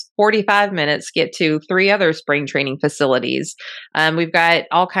 minutes, 45 minutes, get to 3 other spring training facilities. We've got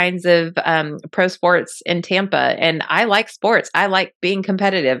all kinds of pro sports in Tampa, and I like sports. I like being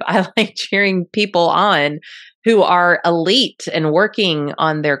competitive. I like cheering people on who are elite and working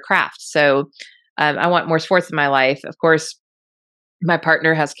on their craft. So I want more sports in my life. Of course, my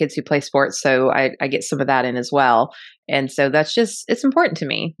partner has kids who play sports, so I get some of that in as well. And so it's important to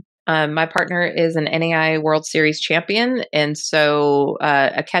me. My partner is an NAI World Series champion, and so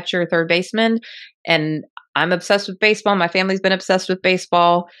a catcher, third baseman. And I'm obsessed with baseball. My family's been obsessed with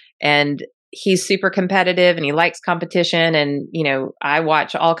baseball, and he's super competitive and he likes competition. And, I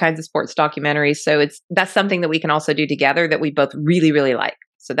watch all kinds of sports documentaries. So that's something that we can also do together that we both really, really like.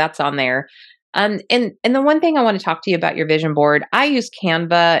 So that's on there. And the one thing I want to talk to you about your vision board, I use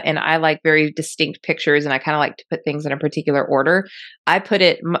Canva and I like very distinct pictures and I kind of like to put things in a particular order.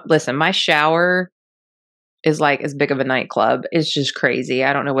 Listen, my shower is like as big of a nightclub. It's just crazy.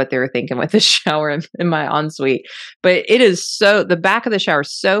 I don't know what they were thinking with the shower in my ensuite, but it is the back of the shower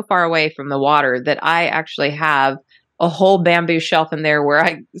is so far away from the water that I actually have a whole bamboo shelf in there where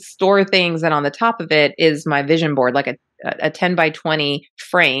I store things. And on the top of it is my vision board, like a 10 by 20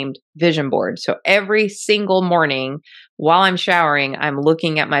 framed vision board. So every single morning while I'm showering, I'm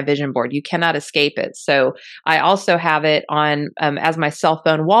looking at my vision board. You cannot escape it. So I also have it on as my cell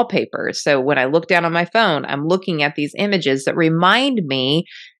phone wallpaper. So when I look down on my phone, I'm looking at these images that remind me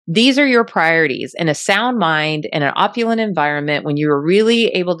these are your priorities in a sound mind, in an opulent environment, when you're really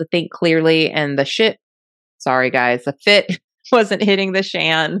able to think clearly and the fit wasn't hitting the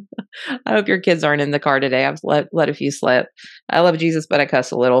shan. I hope your kids aren't in the car today. I've let a few slip. I love Jesus, but I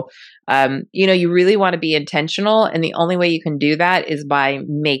cuss a little. You really want to be intentional. And the only way you can do that is by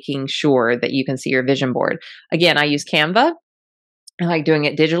making sure that you can see your vision board. Again, I use Canva. I like doing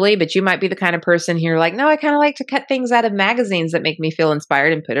it digitally, but you might be the kind of person who you're like, no, I kind of like to cut things out of magazines that make me feel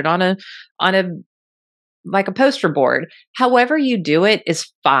inspired and put it on a like a poster board. However you do it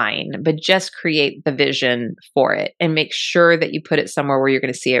is fine, but just create the vision for it and make sure that you put it somewhere where you're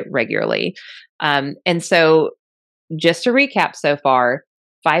going to see it regularly. And so just to recap so far,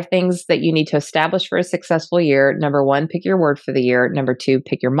 5 things that you need to establish for a successful year. Number 1, pick your word for the year. Number 2,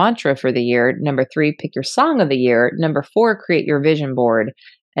 pick your mantra for the year. Number 3, pick your song of the year. Number 4, create your vision board.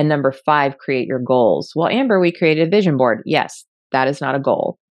 And number 5, create your goals. Well, Amber, we created a vision board. Yes, that is not a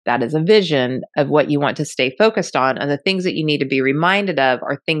goal. That is a vision of what you want to stay focused on. And the things that you need to be reminded of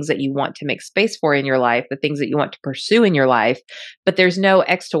are things that you want to make space for in your life, the things that you want to pursue in your life, but there's no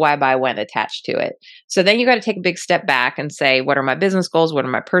X to Y by when attached to it. So then you got to take a big step back and say, what are my business goals? What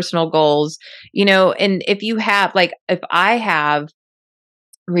are my personal goals? And if you have, if I have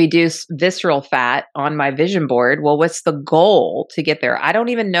reduce visceral fat on my vision board, well, what's the goal to get there? I don't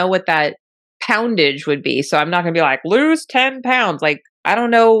even know what that poundage would be. So I'm not going to be like, lose 10 pounds. I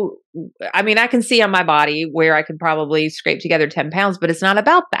don't know. I mean, I can see on my body where I could probably scrape together 10 pounds, but it's not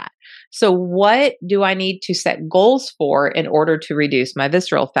about that. So what do I need to set goals for in order to reduce my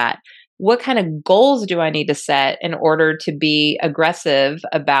visceral fat? What kind of goals do I need to set in order to be aggressive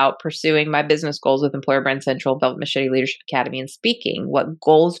about pursuing my business goals with Employer Brand Central, Velvet Machete Leadership Academy, and speaking? What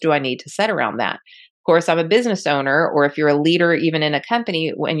goals do I need to set around that? Of course, I'm a business owner, or if you're a leader, even in a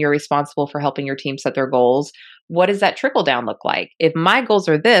company, and you're responsible for helping your team set their goals, what does that trickle down look like? If my goals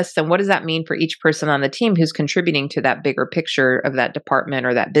are this, then what does that mean for each person on the team who's contributing to that bigger picture of that department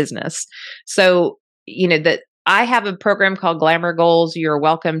or that business? So, that I have a program called Glamour Goals. You're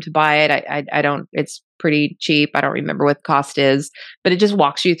welcome to buy it. I don't, it's pretty cheap. I don't remember what the cost is, but it just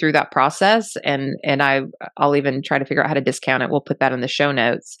walks you through that process. And I'll even try to figure out how to discount it. We'll put that in the show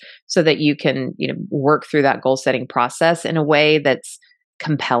notes so that you can, work through that goal setting process in a way that's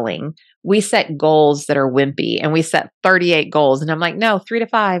compelling. We set goals that are wimpy, and we set 38 goals. And I'm like, no, 3 to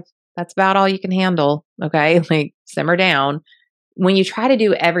 5. That's about all you can handle. Okay. Simmer down. When you try to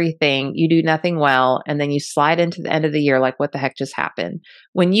do everything, you do nothing well, and then you slide into the end of the year like, what the heck just happened?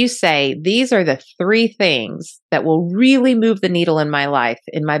 When you say, these are the 3 things that will really move the needle in my life,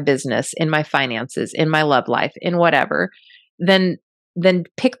 in my business, in my finances, in my love life, in whatever, then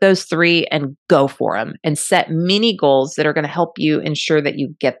pick those 3 and go for them, and set mini goals that are going to help you ensure that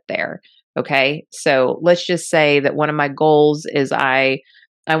you get there. Okay. So let's just say that one of my goals is I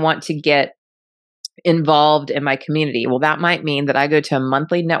want to get involved in my community. Well, that might mean that I go to a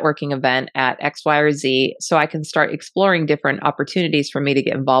monthly networking event at X, Y, or Z so I can start exploring different opportunities for me to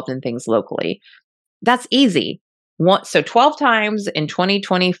get involved in things locally. That's easy. So 12 times in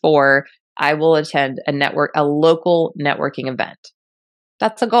 2024, I will attend a local networking event.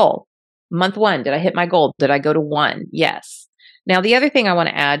 That's a goal. Month 1, did I hit my goal? Did I go to 1? Yes. Now, the other thing I want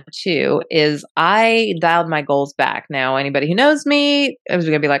to add too is I dialed my goals back. Now, anybody who knows me is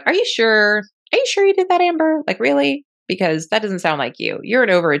going to be like, are you sure? Are you sure you did that, Amber? Really? Because that doesn't sound like you. You're an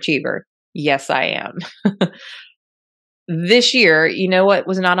overachiever. Yes, I am. This year, you know what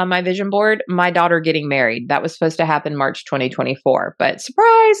was not on my vision board? My daughter getting married. That was supposed to happen March 2024. But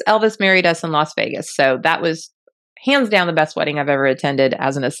surprise, Elvis married us in Las Vegas. So that was hands down the best wedding I've ever attended.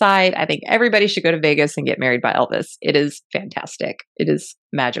 As an aside, I think everybody should go to Vegas and get married by Elvis. It is fantastic. It is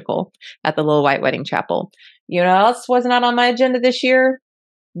magical at the Little White Wedding Chapel. You know what else was not on my agenda this year?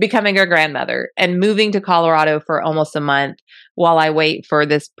 Becoming a grandmother and moving to Colorado for almost a month while I wait for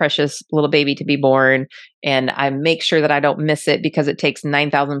this precious little baby to be born. And I make sure that I don't miss it because it takes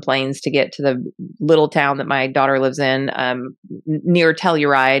 9,000 planes to get to the little town that my daughter lives in, near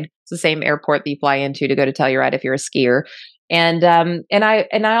Telluride. It's the same airport that you fly into to go to Telluride if you're a skier. And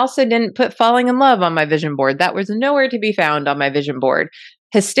I also didn't put falling in love on my vision board. That was nowhere to be found on my vision board.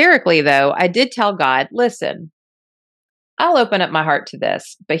 Hysterically, though, I did tell God, listen, I'll open up my heart to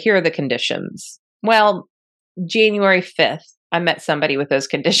this, but here are the conditions. Well, January 5th, I met somebody with those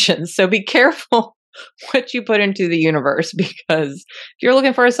conditions. So be careful what you put into the universe, because if you're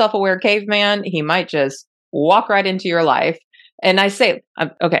looking for a self-aware caveman, he might just walk right into your life. And I say,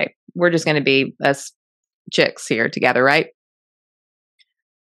 okay, we're just going to be us chicks here together, right?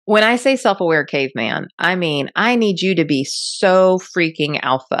 When I say self-aware caveman, I mean, I need you to be so freaking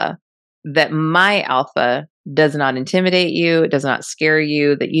alpha that my alpha does not intimidate you, it does not scare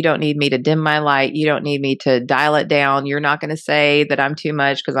you, that you don't need me to dim my light, you don't need me to dial it down. You're not going to say that I'm too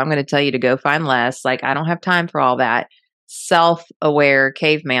much because I'm going to tell you to go find less. I don't have time for all that. self-aware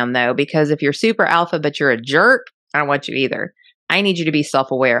caveman though, because if you're super alpha, but you're a jerk, I don't want you either. I need you to be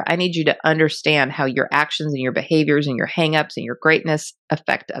self-aware. I need you to understand how your actions and your behaviors and your hangups and your greatness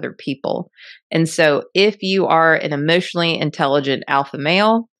affect other people. And so if you are an emotionally intelligent alpha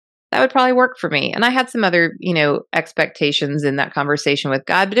male, that would probably work for me. And I had some other, expectations in that conversation with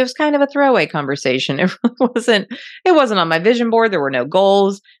God, but it was kind of a throwaway conversation. It wasn't on my vision board. There were no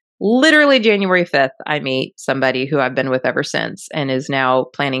goals. Literally January 5th, I meet somebody who I've been with ever since and is now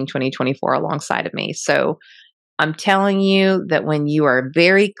planning 2024 alongside of me. So I'm telling you that when you are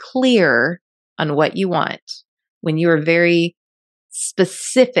very clear on what you want, when you are very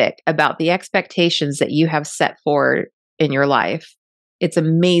specific about the expectations that you have set forward in your life, it's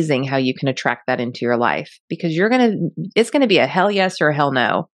amazing how you can attract that into your life, because it's going to be a hell yes or a hell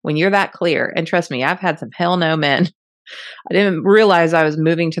no when you're that clear. And trust me, I've had some hell no men. I didn't realize I was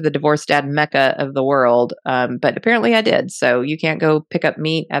moving to the divorced dad mecca of the world, but apparently I did. So you can't go pick up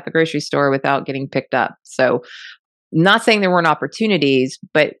meat at the grocery store without getting picked up. So not saying there weren't opportunities,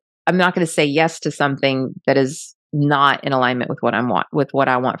 but I'm not going to say yes to something that is not in alignment with what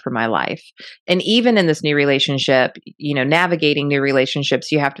I want for my life. And even in this new relationship, navigating new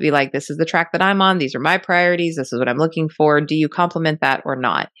relationships, you have to be like, this is the track that I'm on. These are my priorities. This is what I'm looking for. Do you complement that or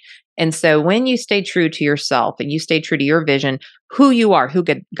not? And so when you stay true to yourself and you stay true to your vision, who you are, who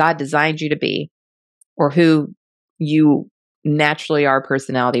God designed you to be, or who you naturally are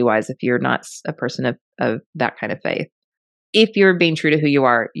personality-wise, if you're not a person of that kind of faith. If you're being true to who you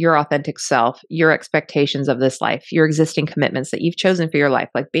are, your authentic self, your expectations of this life, your existing commitments that you've chosen for your life,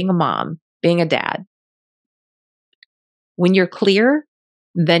 like being a mom, being a dad. When you're clear,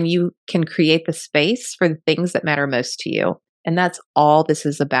 then you can create the space for the things that matter most to you. And that's all this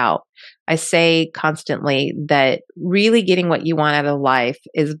is about. I say constantly that really getting what you want out of life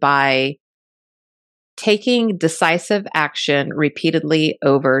is by taking decisive action repeatedly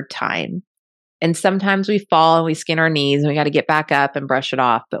over time. And sometimes we fall and we skin our knees and we got to get back up and brush it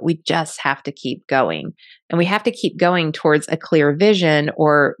off, but we just have to keep going. And we have to keep going towards a clear vision,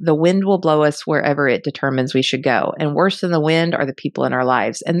 or the wind will blow us wherever it determines we should go. And worse than the wind are the people in our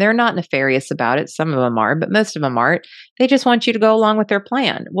lives. And they're not nefarious about it. Some of them are, but most of them aren't. They just want you to go along with their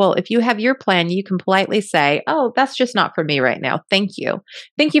plan. Well, if you have your plan, you can politely say, oh, that's just not for me right now. Thank you.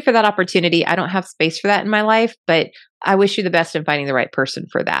 Thank you for that opportunity. I don't have space for that in my life, but I wish you the best in finding the right person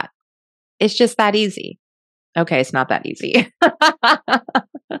for that. It's just that easy. Okay, it's not that easy.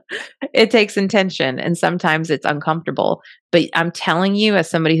 It takes intention, and sometimes it's uncomfortable. But I'm telling you, as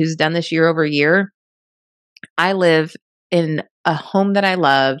somebody who's done this year over year, I live in a home that I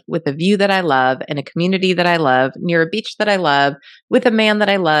love, with a view that I love, in a community that I love, near a beach that I love, with a man that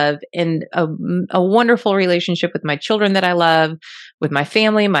I love, and a wonderful relationship with my children that I love, with my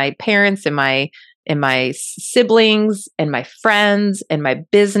family, my parents, and my siblings and my friends and my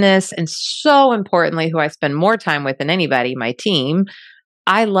business. And so importantly, who I spend more time with than anybody, my team.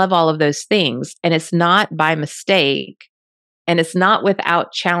 I love all of those things. And it's not by mistake, and it's not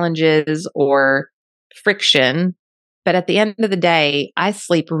without challenges or friction. But at the end of the day, I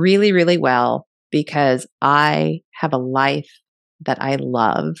sleep really, really well because I have a life that I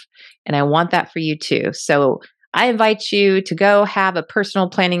love. And I want that for you too. So I invite you to go have a personal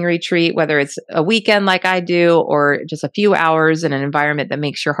planning retreat, whether it's a weekend like I do, or just a few hours in an environment that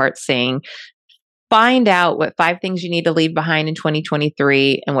makes your heart sing. Find out what 5 things you need to leave behind in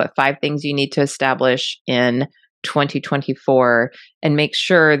 2023 and what 5 things you need to establish in 2024, and make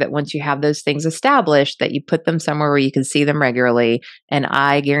sure that once you have those things established, that you put them somewhere where you can see them regularly. And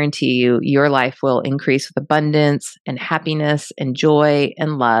I guarantee you, your life will increase with abundance and happiness and joy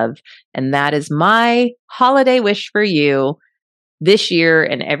and love. And that is my holiday wish for you this year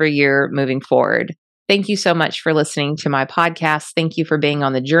and every year moving forward. Thank you so much for listening to my podcast. Thank you for being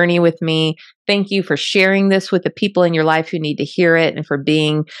on the journey with me. Thank you for sharing this with the people in your life who need to hear it, and for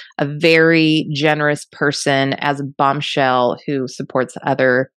being a very generous person as a bombshell who supports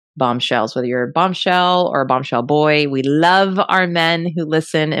other bombshells, whether you're a bombshell or a bombshell boy. We love our men who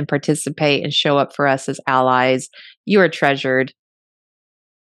listen and participate and show up for us as allies. You are treasured.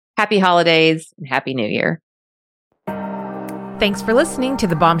 Happy holidays and Happy New Year. Thanks for listening to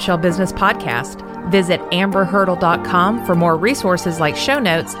the Bombshell Business Podcast. Visit amberhurdle.com for more resources like show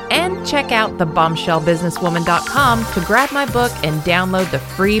notes, and check out thebombshellbusinesswoman.com to grab my book and download the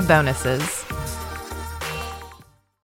free bonuses.